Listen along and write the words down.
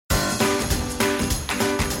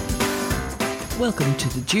Welcome to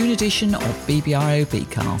the June edition of BBRO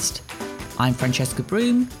BeetCast. I'm Francesca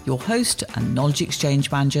Broom, your host and Knowledge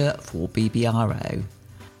Exchange Manager for BBRO.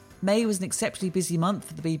 May was an exceptionally busy month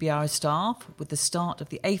for the BBRO staff with the start of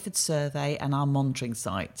the aphid survey and our monitoring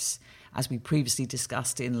sites, as we previously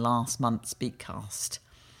discussed in last month's BeetCast.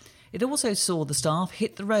 It also saw the staff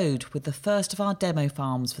hit the road with the first of our demo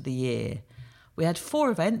farms for the year. We had 4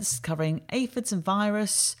 events covering aphids and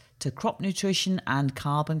virus to crop nutrition and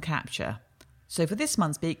carbon capture. So for this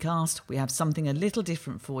month's BeetCast, we have something a little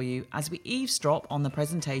different for you as we eavesdrop on the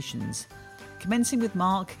presentations, commencing with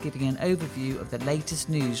Mark giving an overview of the latest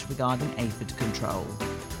news regarding aphid control.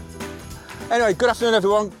 Anyway, good afternoon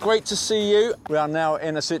everyone, great to see you. We are now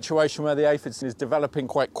in a situation where the aphids is developing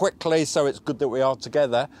quite quickly, so it's good that we are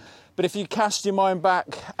together. But if you cast your mind back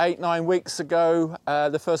 8-9 weeks ago,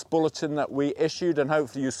 the first bulletin that we issued, and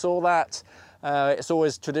hopefully you saw that, it's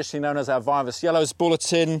always traditionally known as our Virus Yellows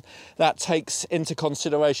Bulletin. That takes into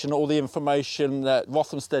consideration all the information that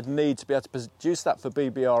Rothamsted need to be able to produce that for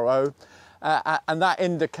BBRO. And that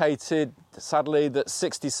indicated, sadly, that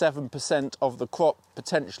 67% of the crop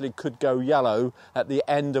potentially could go yellow at the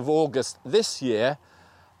end of August this year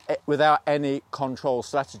without any control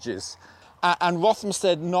strategies. And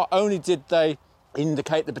Rothamsted, not only did they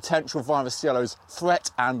indicate the potential virus yellows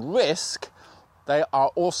threat and risk, they are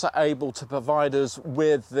also able to provide us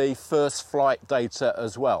with the first flight data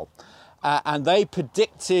as well. And they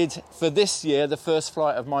predicted for this year the first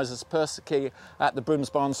flight of Mysis persicae at the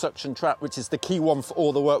Broomsbarn suction trap, which is the key one for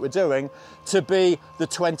all the work we're doing, to be the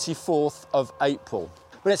 24th of April.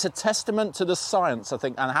 But it's a testament to the science, I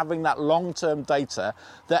think, and having that long-term data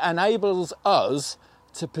that enables us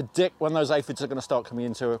to predict when those aphids are going to start coming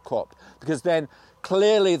into a crop. Because then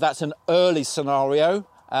clearly that's an early scenario.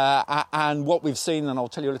 And what we've seen, and I'll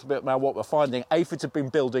tell you a little bit about what we're finding, aphids have been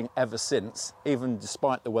building ever since, even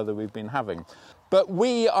despite the weather we've been having. But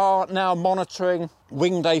we are now monitoring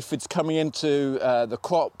winged aphids coming into the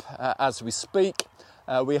crop as we speak.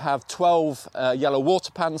 We have 12 yellow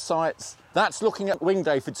waterpan sites. That's looking at winged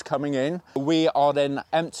aphids coming in. We are then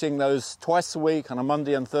emptying those twice a week on a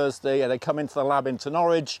Monday and Thursday, and they come into the lab into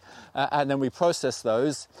Norwich, and then we process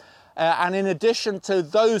those. And in addition to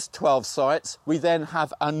those 12 sites, we then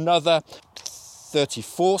have another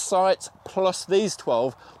 34 sites, plus these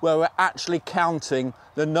 12, where we're actually counting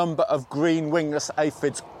the number of green wingless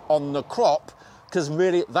aphids on the crop, because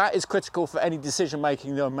really that is critical for any decision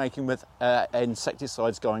making you're making with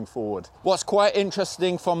insecticides going forward. What's quite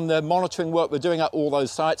interesting from the monitoring work we're doing at all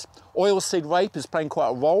those sites, oilseed rape is playing quite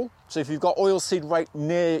a role. So if you've got oilseed rape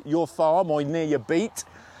near your farm or near your beet,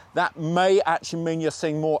 that may actually mean you're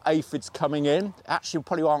seeing more aphids coming in. Actually, you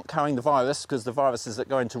probably aren't carrying the virus because the viruses that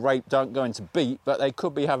go into rape don't go into beet, but they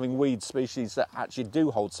could be having weed species that actually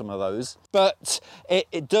do hold some of those. But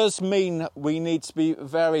it does mean we need to be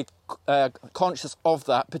very conscious of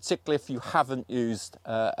that, particularly if you haven't used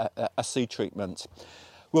a seed treatment.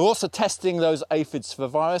 We're also testing those aphids for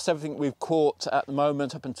virus. Everything we've caught at the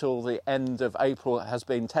moment up until the end of April has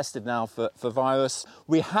been tested now for virus.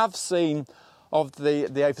 We have seen of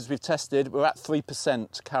the aphids we've tested, we're at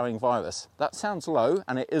 3% carrying virus. That sounds low,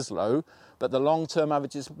 and it is low, but the long-term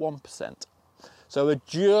average is 1%. So we're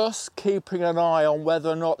just keeping an eye on whether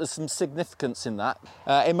or not there's some significance in that.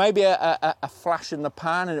 It may be a flash in the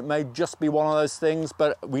pan, and it may just be one of those things,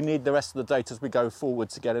 but we need the rest of the data as we go forward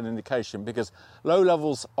to get an indication, because low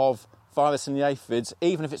levels of virus in the aphids,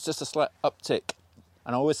 even if it's just a slight uptick,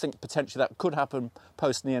 and I always think potentially that could happen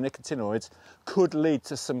post-neonicotinoids, could lead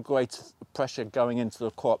to some great pressure going into the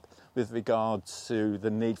crop with regard to the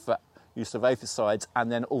need for use of aphicides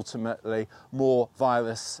and then ultimately more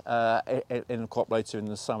virus in the crop later in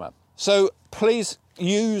the summer. So please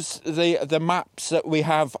use the maps that we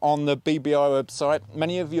have on the BBRO website.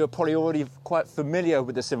 Many of you are probably already quite familiar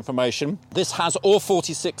with this information. This has all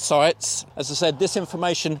 46 sites. As I said, this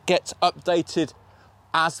information gets updated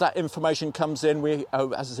as that information comes in. We,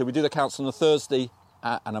 as I said, we do the counts on a Thursday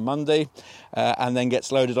and a Monday, and then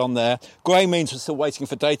gets loaded on there. Grey means we're still waiting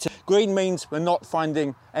for data. Green means we're not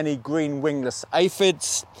finding any green wingless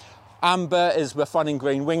aphids. Amber is we're finding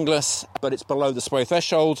green wingless, but it's below the spray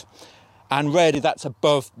threshold. And red, that's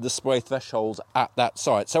above the spray threshold at that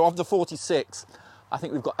site. So of the 46, I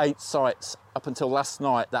think we've got 8 sites up until last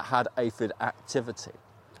night that had aphid activity.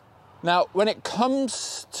 Now, when it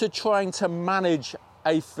comes to trying to manage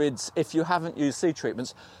aphids, if you haven't used seed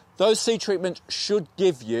treatments, those seed treatments should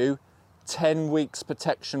give you 10 weeks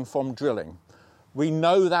protection from drilling. We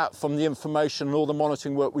know that from the information and all the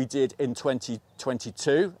monitoring work we did in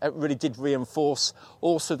 2022. It really did reinforce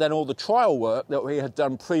also then all the trial work that we had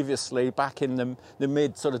done previously back in the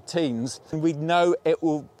mid sort of teens. And we know it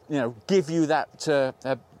will, give you that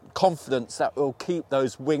confidence that will keep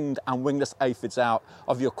those winged and wingless aphids out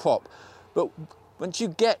of your crop. But once you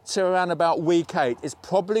get to around about week 8, it's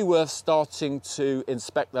probably worth starting to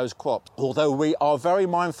inspect those crops. Although we are very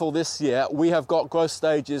mindful this year, we have got growth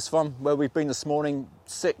stages from where we've been this morning,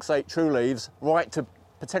 6-8 true leaves, right to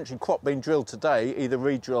potentially crop being drilled today, either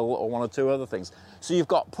re-drill or one or two other things. So you've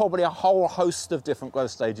got probably a whole host of different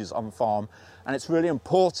growth stages on farm, and it's really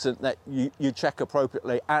important that you check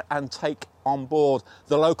appropriately and take on board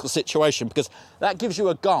the local situation, because that gives you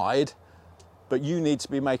a guide. But you need to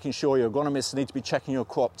be making sure, your agronomists need to be checking your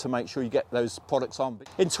crop to make sure you get those products on.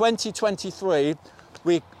 In 2023,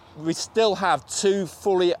 we still have 2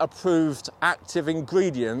 fully approved active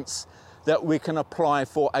ingredients that we can apply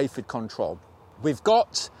for aphid control. We've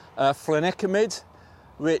got flunicimid,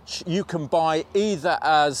 which you can buy either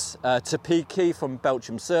as Topiki from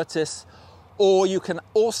Belgium Certis, or you can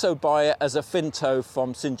also buy it as a Finto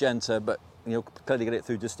from Syngenta, but you'll clearly get it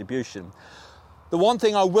through distribution. The one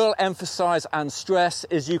thing I will emphasise and stress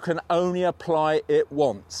is you can only apply it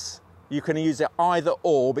once. You can use it either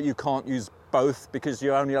or, but you can't use both because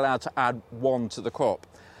you're only allowed to add one to the crop.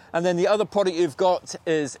 And then the other product you've got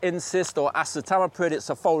is Insist or acetamiprid. It's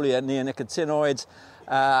a foliar neonicotinoid,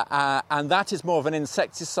 and that is more of an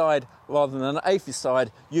insecticide rather than an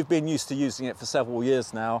aphicide. You've been used to using it for several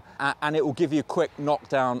years now, and it will give you quick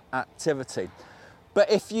knockdown activity.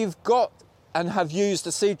 But if you've got and have used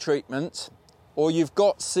a seed treatment, or you've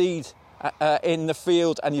got seed in the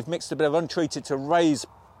field and you've mixed a bit of untreated to raise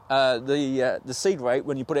the seed rate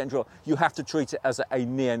when you put it in drill, you have to treat it as a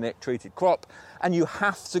neonic treated crop, and you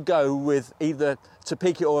have to go with either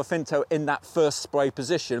Topiki or a Finto in that first spray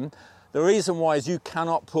position. The reason why is you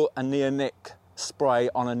cannot put a neonic spray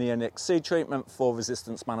on a neonic seed treatment for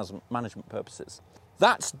resistance management purposes.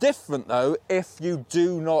 That's different though if you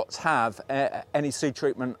do not have any seed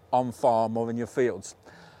treatment on farm or in your fields.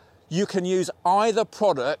 You can use either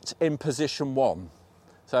product in position 1,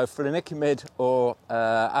 so flunicimid or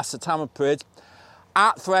acetamiprid,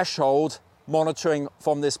 at threshold, monitoring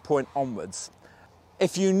from this point onwards.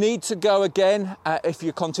 If you need to go again, if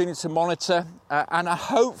you continue to monitor, and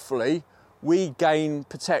hopefully we gain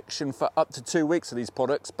protection for up to 2 weeks of these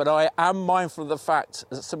products, but I am mindful of the fact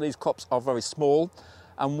that some of these crops are very small.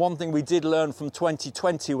 And one thing we did learn from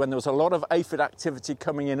 2020, when there was a lot of aphid activity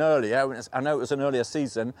coming in earlier, I know it was an earlier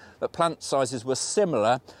season, but plant sizes were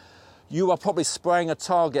similar, you are probably spraying a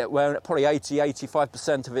target where probably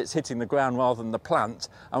 80-85% of it's hitting the ground rather than the plant.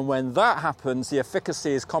 And when that happens, the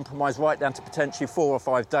efficacy is compromised right down to potentially 4 or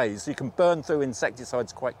 5 days. So you can burn through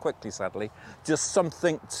insecticides quite quickly, sadly. Just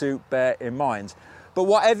something to bear in mind. But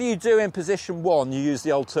whatever you do in position 1, you use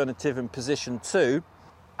the alternative in position 2.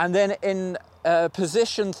 And then in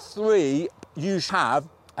position 3, you have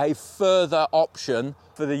a further option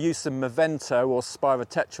for the use of Movento or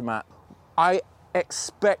Spirotetramat. I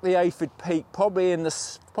expect the aphid peak probably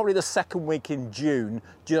the second week in June,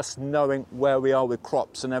 just knowing where we are with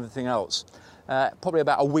crops and everything else. Probably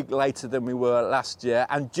about a week later than we were last year,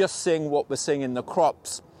 and just seeing what we're seeing in the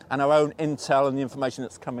crops and our own intel and the information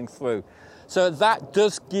that's coming through. So that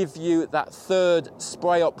does give you that third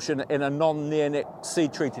spray option in a non-neonic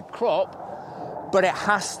seed-treated crop, but it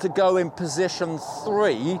has to go in position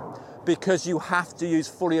 3 because you have to use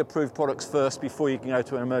fully approved products first before you can go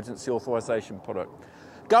to an emergency authorization product.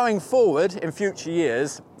 Going forward in future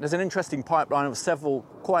years, there's an interesting pipeline of several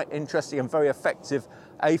quite interesting and very effective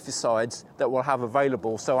aphicides that we'll have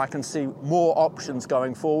available, so I can see more options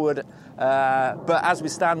going forward. But as we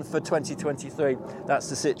stand for 2023, that's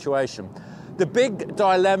the situation. The big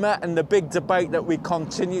dilemma and the big debate that we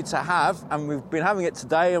continue to have, and we've been having it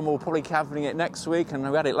today and we'll probably be having it next week, and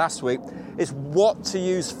we had it last week, is what to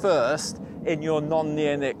use first in your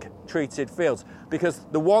non-neonic treated fields. Because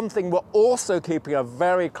the one thing we're also keeping a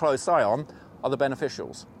very close eye on are the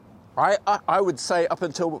beneficials. I would say up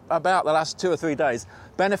until about the last 2 or 3 days,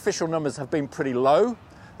 beneficial numbers have been pretty low.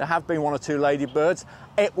 There have been 1 or 2 ladybirds.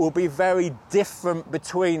 It will be very different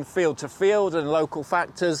between field to field and local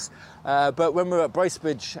factors. But when we were at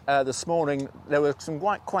Bracebridge this morning, there were some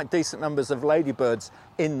quite decent numbers of ladybirds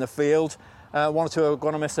in the field. 1 or 2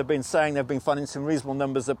 agronomists have been saying they've been finding some reasonable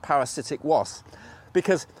numbers of parasitic wasps.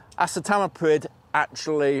 Because acetamiprid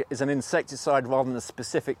actually is an insecticide rather than a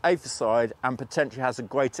specific aphicide and potentially has a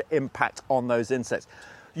greater impact on those insects.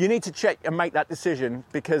 You need to check and make that decision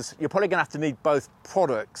because you're probably going to have to need both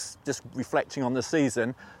products, just reflecting on the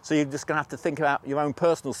season. So you're just going to have to think about your own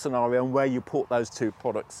personal scenario and where you put those two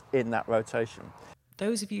products in that rotation.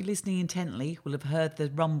 Those of you listening intently will have heard the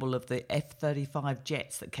rumble of the F-35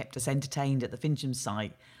 jets that kept us entertained at the Fincham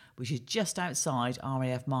site, which is just outside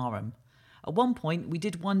RAF Marham. At one point, we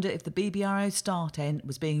did wonder if the BBRO star tent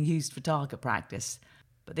was being used for target practice,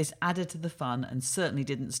 but this added to the fun and certainly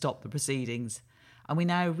didn't stop the proceedings. And we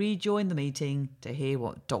now rejoin the meeting to hear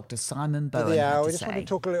what Dr. Simon Bowen had to we just say. want to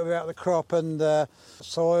talk a little bit about the crop and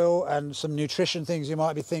soil and some nutrition things you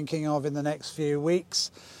might be thinking of in the next few weeks.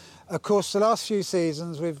 Of course, the last few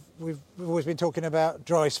seasons we've always been talking about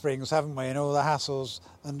dry springs, haven't we, and all the hassles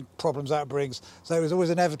and problems that brings. So it was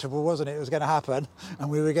always inevitable, wasn't it? It was going to happen, and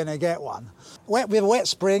we were going to get one. With a wet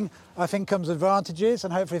spring, I think comes advantages,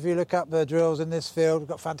 and hopefully if you look up the drills in this field, we've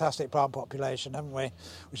got fantastic plant population, haven't we?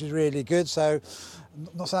 Which is really good. So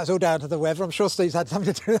not saying that's all down to the weather. I'm sure Steve's had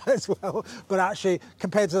something to do with that as well. But actually,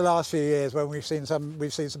 compared to the last few years when we've seen some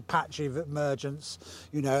patchy emergence,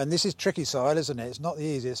 you know, and this is tricky soil, isn't it? It's not the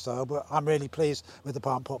easiest soil, but I'm really pleased with the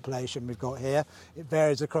plant population we've got here. It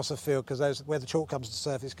varies across the field because where the chalk comes to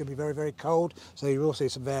the surface can be very, very cold, so you will see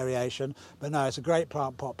some variation. But no, it's a great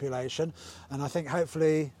plant population, and I think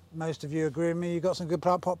hopefully most of you agree with me, you've got some good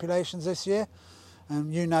plant populations this year.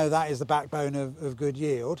 And you know that is the backbone of good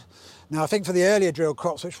yield. Now, I think for the earlier drill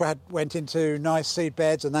crops, which went into nice seed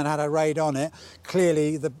beds and then had a raid on it,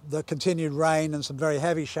 clearly the continued rain and some very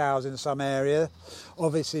heavy showers in some area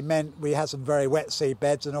obviously meant we had some very wet seed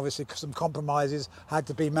beds, and obviously some compromises had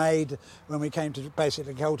to be made when we came to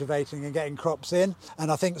basically cultivating and getting crops in. And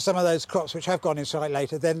I think some of those crops which have gone in slightly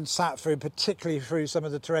later then sat through, particularly through some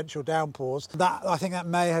of the torrential downpours. I think that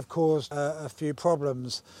may have caused a few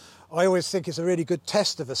problems. I always think it's a really good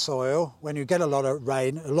test of a soil when you get a lot of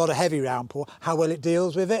rain, a lot of heavy downpour, how well it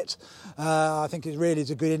deals with it. I think it really is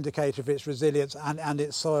a good indicator of its resilience and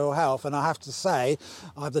its soil health. And I have to say,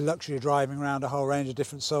 I have the luxury of driving around a whole range of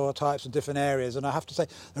different soil types and different areas. And I have to say,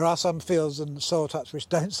 there are some fields and soil types which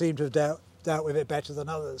don't seem to have dealt with it better than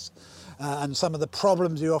others. And some of the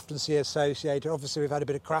problems you often see associated, obviously we've had a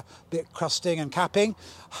bit of crusting and capping.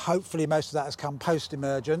 Hopefully most of that has come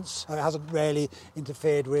post-emergence. It hasn't really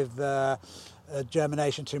interfered with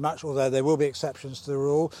germination too much, although there will be exceptions to the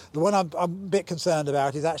rule. The one I'm a bit concerned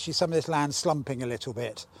about is actually some of this land slumping a little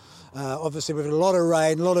bit. Obviously with a lot of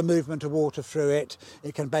rain, a lot of movement of water through it,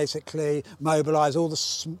 it can basically mobilise all the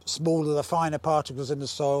smaller, the finer particles in the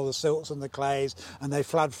soil, the silts and the clays, and they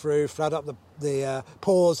flood up the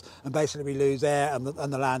pores, and basically we lose air and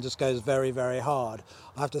the land just goes very, very hard.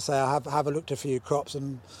 I have to say I have looked at a few crops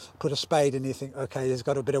and put a spade in and you think, OK, there's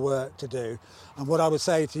got a bit of work to do. And what I would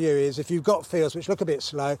say to you is if you've got fields which look a bit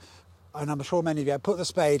slow, and I'm sure many of you have, put the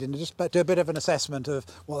spade in and just do a bit of an assessment of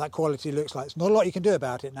what that quality looks like. It's not a lot you can do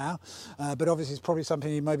about it now, but obviously it's probably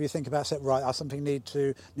something you maybe think about, say, right, I something need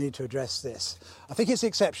to address this. I think it's the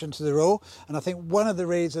exception to the rule, and I think one of the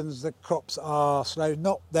reasons the crops are slow,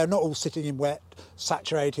 they're not all sitting in wet,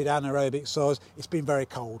 saturated anaerobic soils. It's been very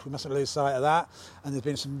cold. We mustn't lose sight of that. And there's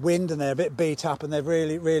been some wind and they're a bit beat up and they've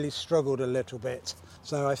really, really struggled a little bit.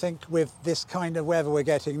 So I think with this kind of weather we're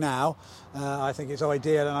getting now, I think it's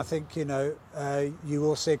ideal, and I think, you know, you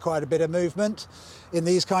will see quite a bit of movement. In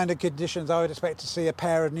these kind of conditions, I would expect to see a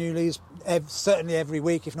pair of new leaves certainly every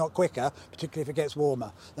week, if not quicker, particularly if it gets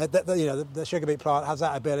warmer. The sugar beet plant has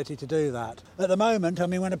that ability to do that. At the moment, I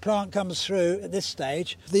mean, when a plant comes through at this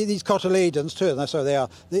stage, these cotyledons, two of them, so they are,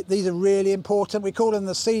 these are really important. We call them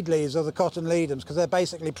the seed leaves or the cotyledons because they're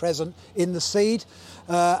basically present in the seed,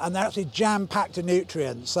 and they're actually jam-packed with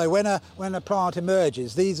nutrients. So when a plant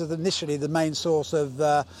emerges, these are initially the main source of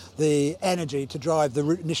the energy to drive the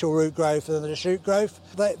initial root growth and the shoot growth.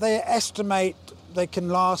 They estimate they can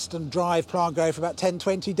last and drive plant growth for about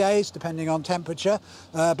 10-20 days, depending on temperature.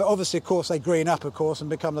 But obviously, of course, they green up, of course, and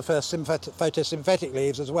become the first photosynthetic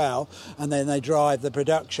leaves as well, and then they drive the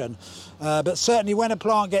production. But certainly when a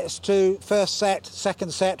plant gets to first set,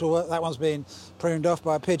 second set, or that one's been pruned off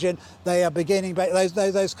by a pigeon, they are beginning, those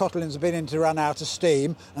cotyledons are beginning to run out of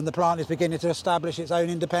steam, and the plant is beginning to establish its own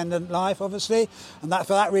independent life, obviously. And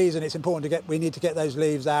for that reason, it's important we need to get those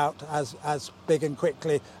leaves out as big and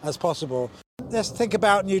quickly as possible. Let's think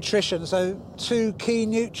about nutrition. So two key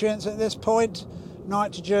nutrients at this point,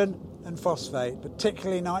 nitrogen and phosphate,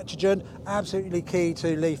 particularly nitrogen, absolutely key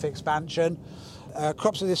to leaf expansion.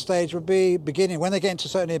 Crops at this stage will be beginning, when they get into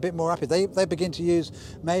certainly a bit more rapid, they begin to use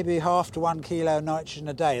maybe 0.5 to 1 kilo of nitrogen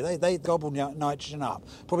a day. They gobble nitrogen up.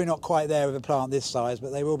 Probably not quite there with a plant this size,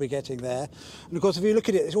 but they will be getting there. And of course, if you look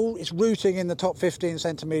at it, it's rooting in the top 15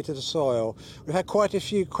 centimetres of soil. We've had quite a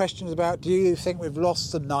few questions about, do you think we've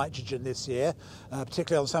lost some nitrogen this year,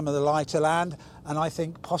 particularly on some of the lighter land? And I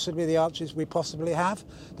think possibly the answer is we possibly have,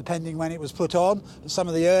 depending when it was put on. Some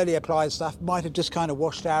of the early applied stuff might have just kind of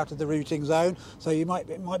washed out of the rooting zone, so it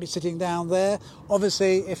might be sitting down there.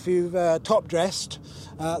 Obviously, if you've top dressed,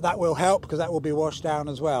 that will help because that will be washed down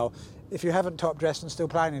as well. If you haven't top dressed and still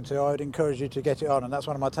planning to, I would encourage you to get it on, and that's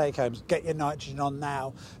one of my take homes. Get your nitrogen on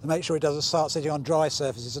now and make sure it doesn't start sitting on dry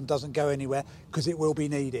surfaces and doesn't go anywhere, because it will be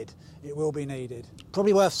needed. It will be needed.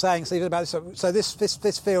 Probably worth saying, Stephen, about this. So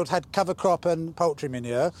this field had cover crop and poultry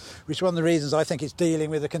manure, which is one of the reasons I think it's dealing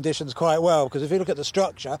with the conditions quite well. Because if you look at the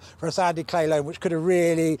structure for a sandy clay loam, which could have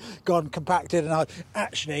really gone compacted and hard,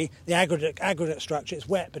 actually the aggregate structure, it's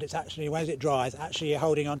wet, but it's actually, as it dries, actually you're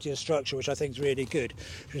holding onto your structure, which I think is really good.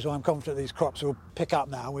 Which is why I'm confident these crops will pick up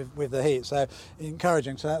now with the heat. So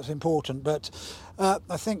encouraging. So that's important. But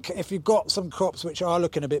I think if you've got some crops which are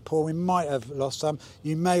looking a bit poor, we might have lost some.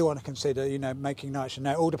 You may want to consider, making nitrogen.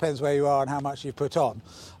 Now, it all depends where you are and how much you've put on.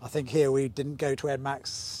 I think here we didn't go to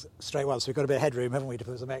Max straight once, so we've got a bit of headroom, haven't we, to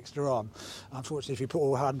put some extra on. Unfortunately, if you put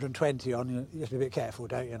all 120 on, you have to be a bit careful,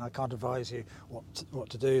 don't you? And I can't advise you what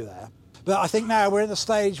to do there. But I think now we're in the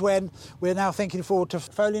stage when we're now thinking forward to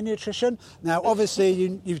foliar nutrition. Now, obviously,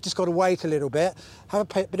 you've just got to wait a little bit. Have a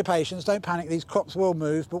bit of patience. Don't panic. These crops will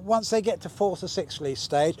move. But once they get to 4th or 6th leaf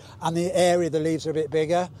stage and the area of the leaves are a bit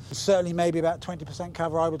bigger, certainly maybe about 20%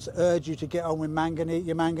 cover, I would urge you to get on with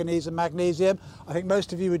your manganese and magnesium. I think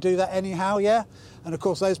most of you would do that anyhow, yeah? And of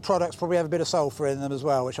course, those products probably have a bit of sulphur in them as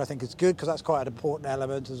well, which I think is good because that's quite an important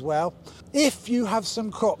element as well. If you have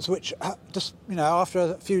some crops which just, after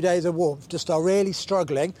a few days of warmth, just are really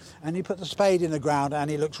struggling, and you put the spade in the ground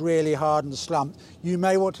and it looks really hard and slumped, you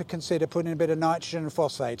may want to consider putting a bit of nitrogen and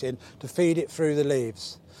phosphate in to feed it through the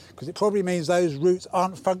leaves, because it probably means those roots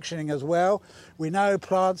aren't functioning as well. We know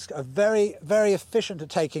plants are very, very efficient at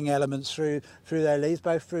taking elements through their leaves,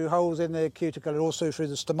 both through holes in the cuticle and also through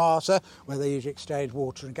the stomata, where they usually exchange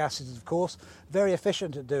water and gases, of course. Very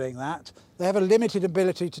efficient at doing that. They have a limited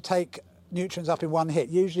ability to take nutrients up in one hit,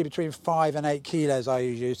 usually between 5 and 8 kilos I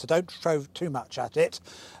use, so don't throw too much at it,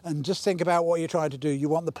 and just think about what you're trying to do. You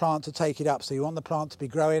want the plant to take it up, so you want the plant to be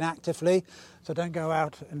growing actively, so don't go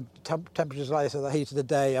out and temperatures like this at the heat of the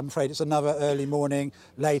day. I'm afraid it's another early morning,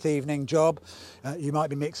 late evening job. You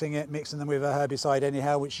might be mixing them with a herbicide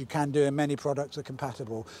anyhow, which you can do, and many products are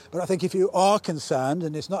compatible. But I think if you are concerned,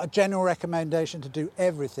 and it's not a general recommendation to do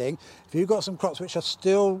everything, if you've got some crops which are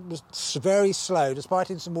still very slow,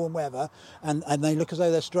 despite in some warm weather, and they look as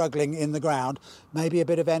though they're struggling in the ground, maybe a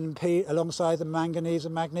bit of NP alongside the manganese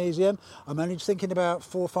and magnesium. I'm only just thinking about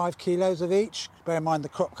 4 or 5 kilos of each. Bear in mind the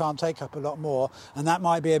crop can't take up a lot more, and that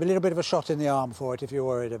might be a little bit of a shot in the arm for it if you're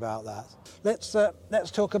worried about that.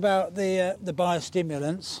 Let's talk about the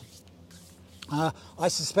biostimulants. I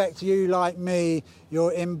suspect you, like me,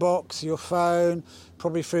 your inbox, your phone,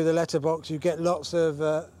 probably through the letterbox, you get lots of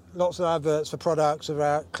adverts for products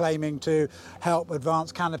about claiming to help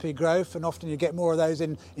advance canopy growth, and often you get more of those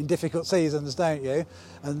in difficult seasons, don't you?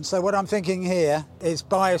 And so what I'm thinking here is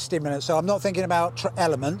biostimulants. So I'm not thinking about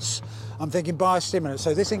elements, I'm thinking biostimulants.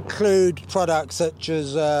 So this includes products such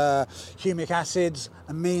as humic acids,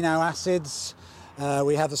 amino acids.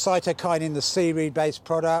 We have the cytokinin, the seaweed-based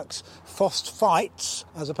products, phosphites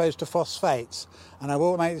as opposed to phosphates. And I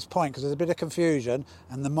will make this point because there's a bit of confusion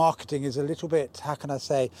and the marketing is a little bit, how can I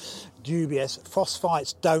say, dubious.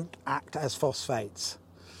 Phosphites don't act as phosphates.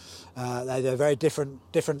 They're very different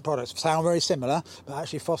products. Sound very similar, but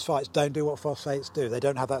actually phosphites don't do what phosphates do. They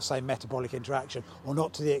don't have that same metabolic interaction, or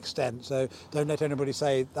not to the extent. So don't let anybody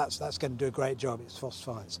say that's going to do a great job. It's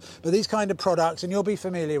phosphites. But these kind of products, and you'll be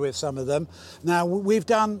familiar with some of them. Now, we've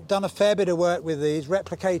done a fair bit of work with these,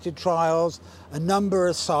 replicated trials, a number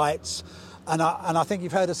of sites. And I think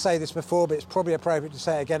you've heard us say this before, but it's probably appropriate to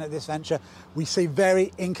say it again at this venture. We see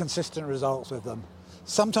very inconsistent results with them.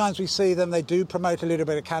 Sometimes we see them, they do promote a little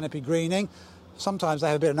bit of canopy greening. Sometimes they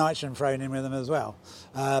have a bit of nitrogen thrown in with them as well.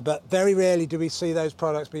 But very rarely do we see those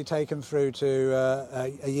products be taken through to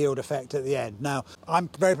a yield effect at the end. Now, I'm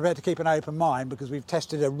very prepared to keep an open mind because we've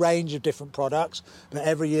tested a range of different products, but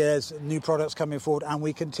every year there's new products coming forward and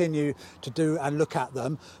we continue to do and look at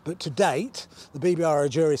them. But to date, the BBRO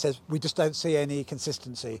jury says we just don't see any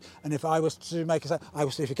consistency. And if I was to make a, I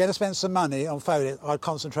would say if you're going to spend some money on foliar, I'd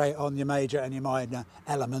concentrate on your major and your minor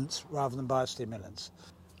elements rather than biostimulants.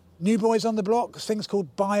 New boys on the block, things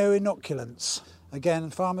called bioinoculants. Again,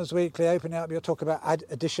 Farmers Weekly opening up, you'll talk about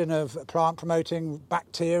addition of plant-promoting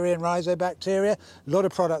bacteria and rhizobacteria. A lot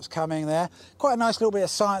of products coming there. Quite a nice little bit of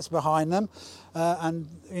science behind them. And,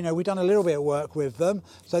 you know, we've done a little bit of work with them.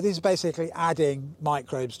 So this is basically adding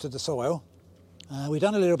microbes to the soil. We've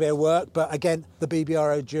done a little bit of work, but again, the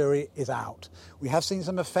BBRO jury is out. We have seen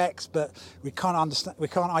some effects, but we can't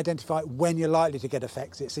identify when you're likely to get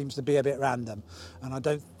effects. It seems to be a bit random. And I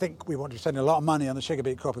don't think we want to spend a lot of money on the sugar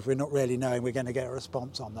beet crop if we're not really knowing we're going to get a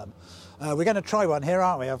response on them. We're going to try one here,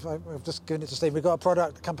 aren't we? I've just given it to Steve. We've got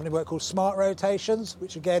a company work called Smart Rotations,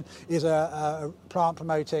 which again is a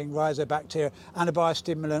plant-promoting rhizobacteria and a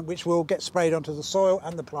biostimulant, which will get sprayed onto the soil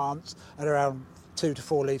and the plants at around 2 to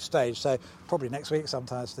 4 leaf stage, so probably next week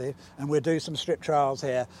sometime, Steve, and we'll do some strip trials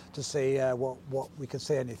here to see what we can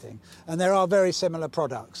see anything. And there are very similar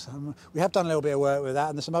products. We have done a little bit of work with that,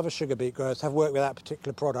 and there's some other sugar beet growers have worked with that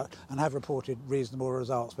particular product and have reported reasonable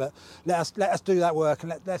results. But let us do that work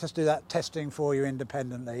and let us do that testing for you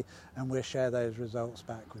independently, and we'll share those results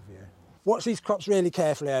back with you. Watch these crops really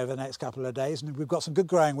carefully over the next couple of days, and we've got some good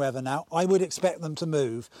growing weather now. I would expect them to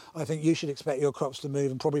move. I think you should expect your crops to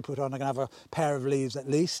move and probably put on another pair of leaves at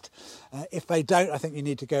least. If they don't, I think you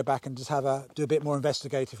need to go back and just do a bit more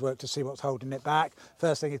investigative work to see what's holding it back.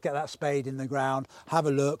 First thing is get that spade in the ground, have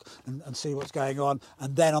a look and see what's going on,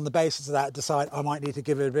 and then on the basis of that decide I might need to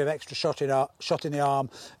give it a bit of extra shot in the arm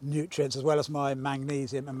nutrients as well as my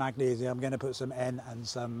magnesium. And magnesium, I'm going to put some N and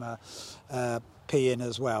some P in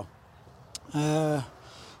as well. I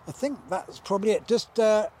think that's probably it. Just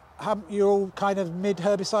you're all kind of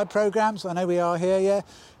mid-herbicide programs. I know we are here, yeah.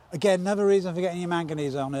 Again, another reason for getting your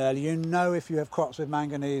manganese on early. You know if you have crops with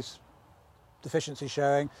manganese deficiency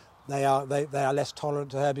showing, they are less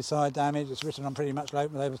tolerant to herbicide damage. It's written on pretty much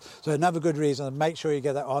local labels. So another good reason to make sure you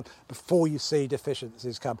get that on before you see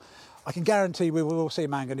deficiencies come. I can guarantee we will see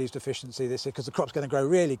manganese deficiency this year because the crop's going to grow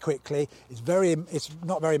really quickly. It's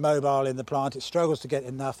not very mobile in the plant. It struggles to get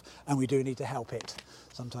enough, and we do need to help it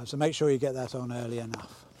sometimes. So make sure you get that on early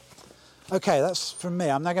enough. Okay, that's from me.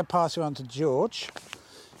 I'm now going to pass you on to George.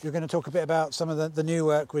 You're going to talk a bit about some of the new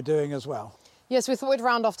work we're doing as well. Yes, we thought we'd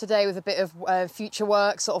round off today with a bit of future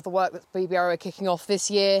work, sort of the work that BBRO are kicking off this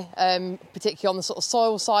year, particularly on the sort of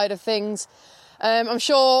soil side of things. I'm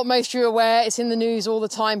sure most of you are aware, it's in the news all the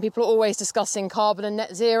time. People are always discussing carbon and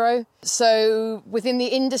net zero. So within the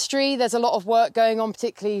industry, there's a lot of work going on,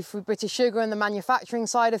 particularly for British Sugar and the manufacturing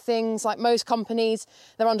side of things. Like most companies,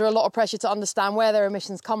 they're under a lot of pressure to understand where their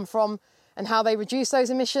emissions come from and how they reduce those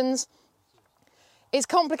emissions. It's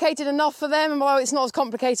complicated enough for them, and while it's not as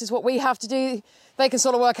complicated as what we have to do, they can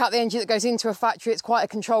sort of work out the energy that goes into a factory. It's quite a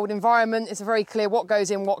controlled environment. It's a very clear what goes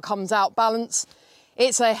in, what comes out balance.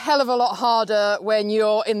 It's a hell of a lot harder when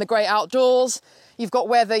you're in the great outdoors. You've got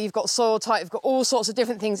weather, you've got soil type, you've got all sorts of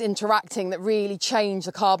different things interacting that really change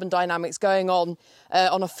the carbon dynamics going on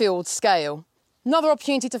a field scale. Another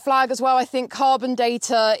opportunity to flag as well, I think carbon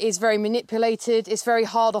data is very manipulated. It's very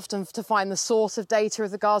hard often to find the source of data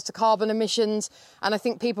with regards to carbon emissions. And I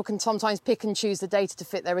think people can sometimes pick and choose the data to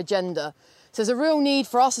fit their agenda. So there's a real need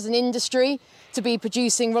for us as an industry to be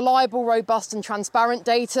producing reliable, robust and transparent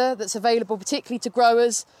data that's available particularly to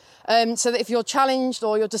growers, so that if you're challenged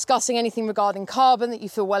or you're discussing anything regarding carbon, that you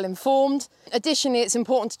feel well informed. Additionally, it's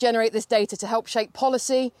important to generate this data to help shape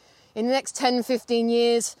policy. In the next 10, 15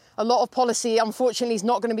 years, a lot of policy, unfortunately, is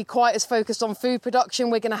not going to be quite as focused on food production.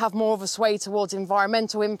 We're going to have more of a sway towards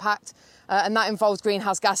environmental impact, and that involves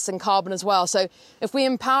greenhouse gases and carbon as well. So if we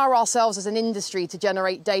empower ourselves as an industry to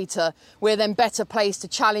generate data, we're then better placed to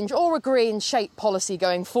challenge or agree and shape policy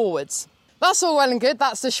going forwards. That's all well and good.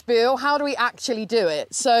 That's the spiel. How do we actually do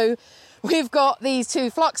it? So we've got these 2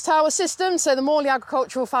 flux tower systems. So the Morley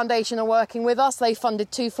Agricultural Foundation are working with us. They funded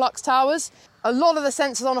 2 flux towers. A lot of the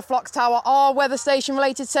sensors on a flux tower are weather station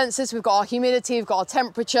related sensors. We've got our humidity, we've got our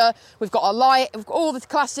temperature, we've got our light, we've got all the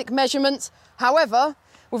classic measurements. However,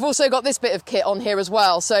 we've also got this bit of kit on here as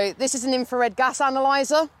well. So this is an infrared gas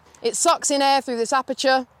analyzer. It sucks in air through this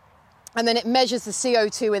aperture and then it measures the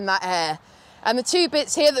CO2 in that air. And the 2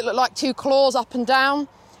 bits here that look like 2 claws up and down,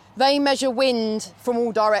 they measure wind from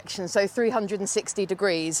all directions, so 360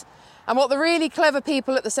 degrees. And what the really clever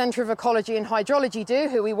people at the Centre of Ecology and Hydrology do,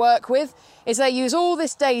 who we work with, is they use all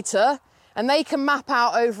this data and they can map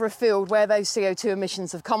out over a field where those CO2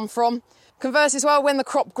 emissions have come from. Conversely as well, when the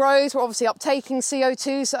crop grows, we're obviously uptaking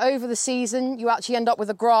CO2, so over the season you actually end up with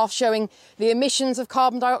a graph showing the emissions of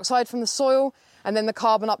carbon dioxide from the soil and then the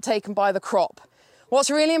carbon uptaken by the crop. What's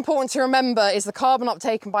really important to remember is the carbon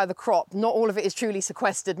uptaken by the crop, not all of it is truly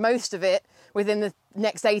sequestered. Most of it within the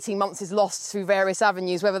next 18 months is lost through various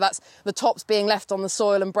avenues, whether that's the tops being left on the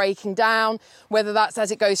soil and breaking down, whether that's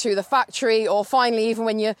as it goes through the factory, or finally, even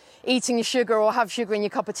when you're eating your sugar or have sugar in your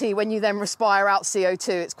cup of tea, when you then respire out CO2.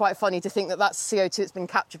 It's quite funny to think that that's CO2 that's been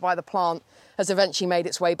captured by the plant has eventually made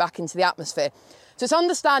its way back into the atmosphere. So it's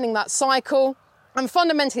understanding that cycle, and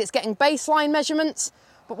fundamentally it's getting baseline measurements.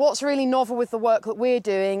 But what's really novel with the work that we're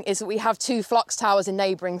doing is that we have 2 flux towers in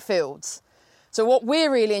neighbouring fields. So what we're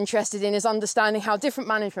really interested in is understanding how different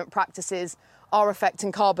management practices are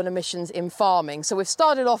affecting carbon emissions in farming. So we've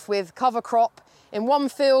started off with cover crop in one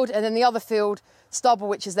field, and then the other field, stubble,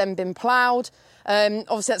 which has then been ploughed.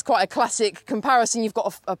 Obviously, that's quite a classic comparison. You've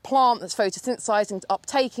got a plant that's photosynthesising and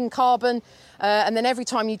uptaking carbon, and then every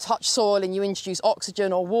time you touch soil and you introduce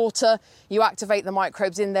oxygen or water, you activate the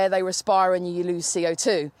microbes in there, they respire, and you lose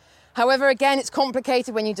CO2. However, again, it's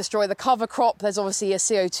complicated when you destroy the cover crop. There's obviously a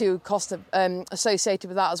CO2 cost associated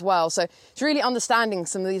with that as well. So it's really understanding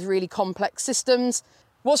some of these really complex systems.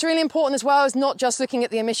 What's really important as well is not just looking at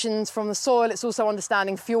the emissions from the soil, it's also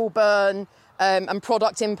understanding fuel burn and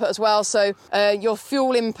product input as well. So your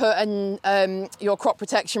fuel input and your crop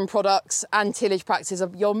protection products and tillage practices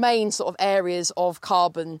are your main sort of areas of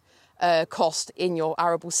carbon cost in your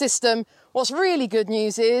arable system. What's really good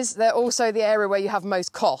news is they're also the area where you have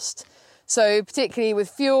most cost. So particularly with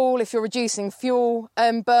fuel, if you're reducing fuel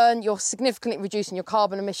burn, you're significantly reducing your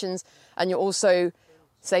carbon emissions, and you're also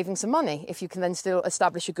saving some money if you can then still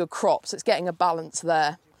establish a good crop. So it's getting a balance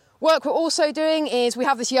there. Work we're also doing is we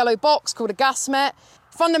have this yellow box called a gas met.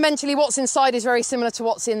 Fundamentally, what's inside is very similar to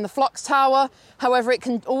what's in the flux tower. However, it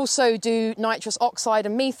can also do nitrous oxide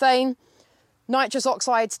and methane. Nitrous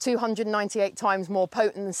oxide's 298 times more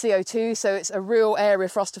potent than CO2, so it's a real area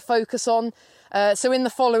for us to focus on. So in the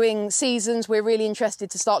following seasons, we're really interested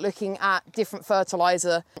to start looking at different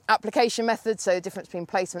fertiliser application methods, so the difference between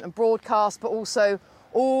placement and broadcast, but also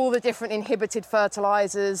all the different inhibited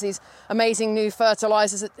fertilisers, these amazing new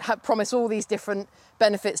fertilisers that promise all these different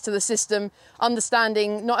benefits to the system,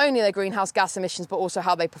 understanding not only their greenhouse gas emissions, but also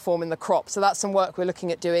how they perform in the crop. So that's some work we're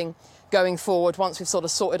looking at doing going forward once we've sort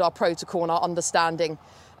of sorted our protocol and our understanding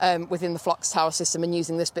within the flux tower system and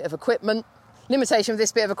using this bit of equipment. Limitation of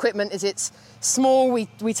this bit of equipment is it's small. We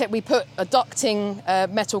put a ducting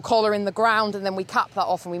metal collar in the ground, and then we cap that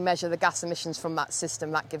off and we measure the gas emissions from that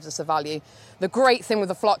system. That gives us a value. The great thing with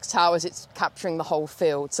the flux tower is it's capturing the whole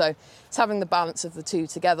field, so it's having the balance of the two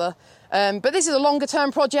together. But this is a longer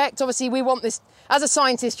term project. Obviously, we want this, as a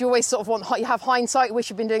scientist, you always sort of you have hindsight, you wish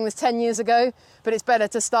you'd been doing this 10 years ago, but it's better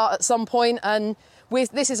to start at some point. And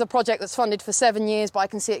this is a project that's funded for 7 years, but I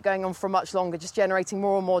can see it going on for much longer, just generating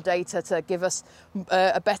more and more data to give us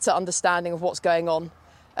a better understanding of what's going on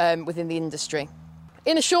within the industry.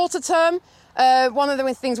 In a shorter term, one of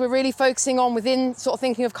the things we're really focusing on within sort of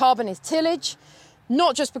thinking of carbon is tillage,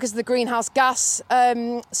 not just because of the greenhouse gas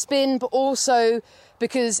spin, but also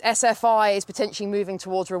because SFI is potentially moving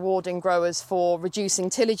towards rewarding growers for reducing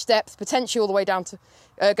tillage depth, potentially all the way down to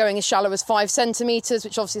going as shallow as 5 centimetres,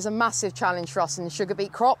 which obviously is a massive challenge for us in the sugar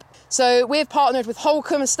beet crop. So we've partnered with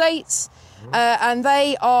Holcombe Estates and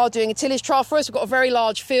they are doing a tillage trial for us. We've got a very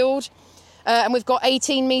large field and we've got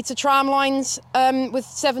 18-metre tram lines with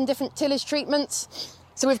 7 different tillage treatments.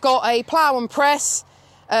 So we've got a plough and press,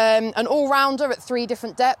 an all-rounder at 3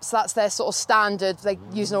 different depths. That's their sort of standard. They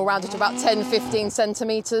use an all-rounder to about 10-15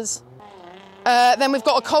 centimetres. Then we've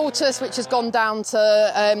got a coltus, which has gone down to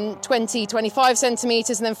 20-25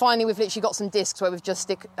 centimetres. And then finally, we've literally got some discs where we've just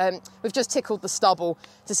tickled the stubble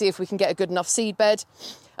to see if we can get a good enough seed bed.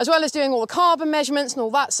 As well as doing all the carbon measurements and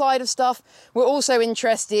all that side of stuff, we're also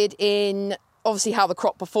interested in obviously how the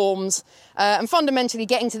crop performs and fundamentally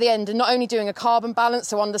getting to the end and not only doing a carbon balance,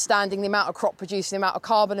 so understanding the amount of crop produced, the amount of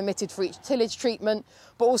carbon emitted for each tillage treatment,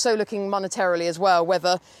 but also looking monetarily as well,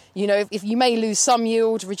 whether, you know, if you may lose some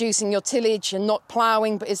yield, reducing your tillage and not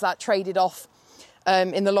ploughing, but is that traded off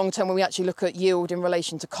in the long term when we actually look at yield in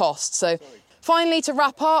relation to cost. So finally, to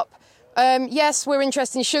wrap up, yes, we're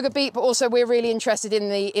interested in sugar beet, but also we're really interested in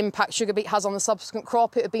the impact sugar beet has on the subsequent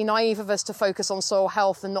crop. It would be naive of us to focus on soil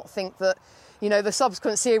health and not think that, you know, the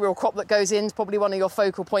subsequent cereal crop that goes in is probably one of your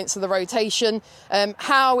focal points of the rotation.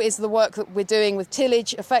 How is the work that we're doing with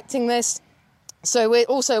tillage affecting this? So we're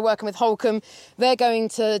also working with Holcombe. They're going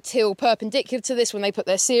to till perpendicular to this when they put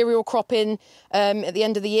their cereal crop in at the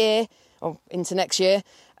end of the year or into next year.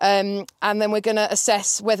 And then we're going to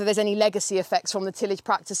assess whether there's any legacy effects from the tillage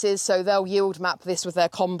practices. So they'll yield map this with their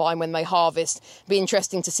combine when they harvest. Be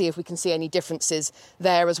interesting to see if we can see any differences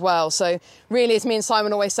there as well. So really, as me and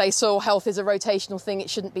Simon always say, soil health is a rotational thing. It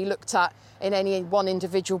shouldn't be looked at in any one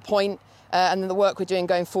individual point. And then the work we're doing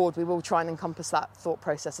going forward, we will try and encompass that thought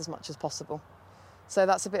process as much as possible. So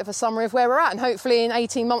that's a bit of a summary of where we're at. And hopefully in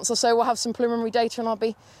 18 months or so, we'll have some preliminary data and I'll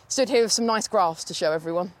be stood here with some nice graphs to show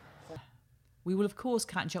everyone. We will, of course,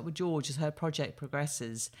 catch up with George as her project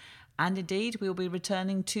progresses. And indeed, we'll be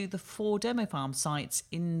returning to the 4 demo farm sites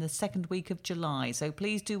in the second week of July. So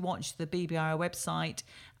please do watch the BBRO website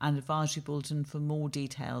and advisory bulletin for more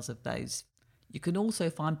details of those. You can also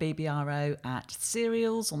find BBRO at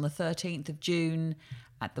Cereals on the 13th of June,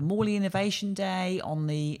 at the Morley Innovation Day on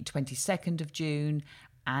the 22nd of June,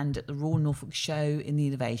 and at the Royal Norfolk Show in the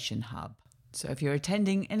Innovation Hub. So if you're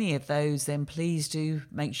attending any of those, then please do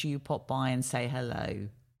make sure you pop by and say hello.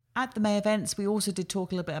 At the May events, we also did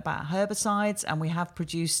talk a little bit about herbicides, and we have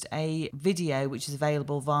produced a video which is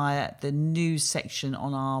available via the news section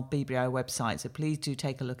on our BBRO website. So please do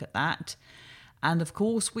take a look at that. And of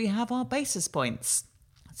course, we have our basis points.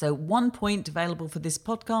 So 1 point available for this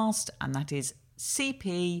podcast, and that is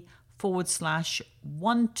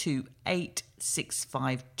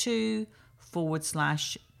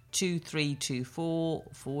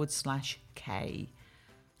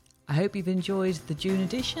I hope you've enjoyed the June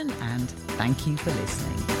edition and thank you for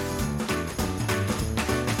listening.